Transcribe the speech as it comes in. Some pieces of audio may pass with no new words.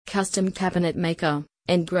Custom cabinet maker,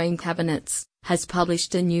 Endgrain Cabinets, has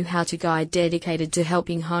published a new how-to guide dedicated to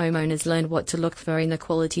helping homeowners learn what to look for in a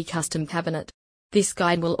quality custom cabinet. This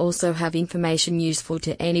guide will also have information useful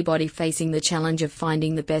to anybody facing the challenge of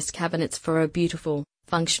finding the best cabinets for a beautiful,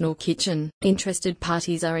 functional kitchen. Interested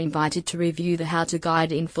parties are invited to review the how-to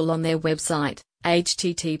guide in full on their website,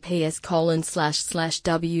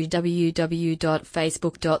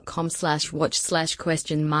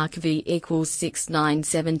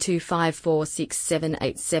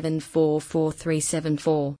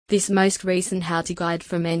 This most recent how-to guide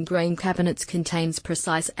from Endgrain Cabinets contains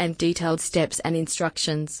precise and detailed steps and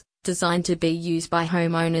instructions, designed to be used by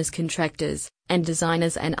homeowners, contractors, and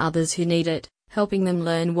designers and others who need it, helping them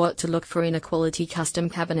learn what to look for in a quality custom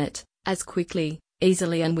cabinet, as quickly,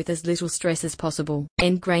 easily and with as little stress as possible.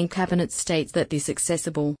 Endgrain Cabinets states that this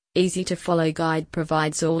accessible, easy-to-follow guide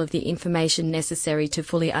provides all of the information necessary to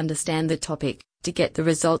fully understand the topic, to get the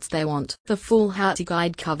results they want. The full how-to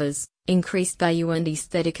guide covers increased value and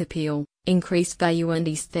aesthetic appeal. Increased value and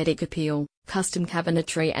aesthetic appeal. Custom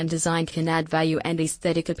cabinetry and design can add value and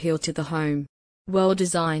aesthetic appeal to the home.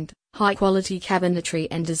 Well-designed, high-quality cabinetry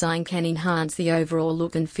and design can enhance the overall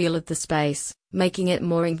look and feel of the space, making it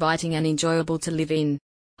more inviting and enjoyable to live in.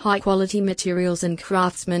 High-quality materials and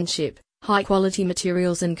craftsmanship. High-quality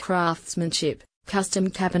materials and craftsmanship. Custom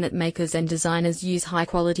cabinet makers and designers use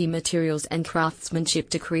high-quality materials and craftsmanship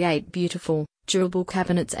to create beautiful, durable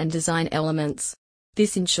cabinets and design elements.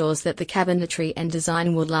 This ensures that the cabinetry and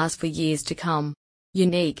design will last for years to come.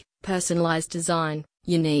 Unique, personalized design.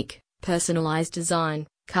 Unique, personalized design.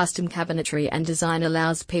 Custom cabinetry and design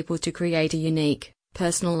allows people to create a unique,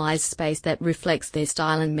 personalized space that reflects their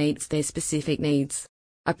style and meets their specific needs.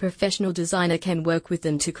 A professional designer can work with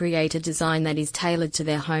them to create a design that is tailored to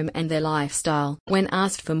their home and their lifestyle. When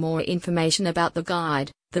asked for more information about the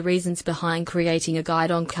guide, the reasons behind creating a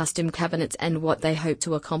guide on custom cabinets and what they hope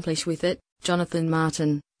to accomplish with it, Jonathan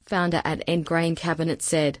Martin, founder at Endgrain Cabinets,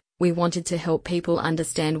 said, "We wanted to help people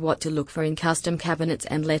understand what to look for in custom cabinets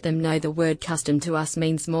and let them know the word custom to us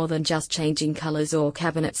means more than just changing colors or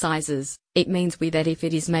cabinet sizes. It means that if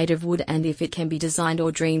it is made of wood and if it can be designed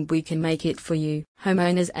or dreamed, we can make it for you."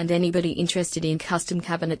 Homeowners and anybody interested in custom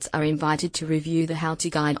cabinets are invited to review the how-to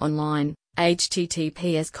guide online.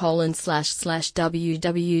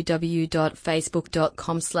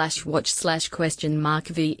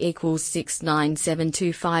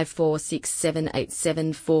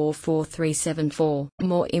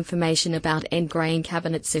 More information about Endgrain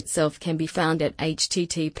Cabinets itself can be found at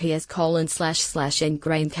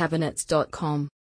https://endgraincabinets.com.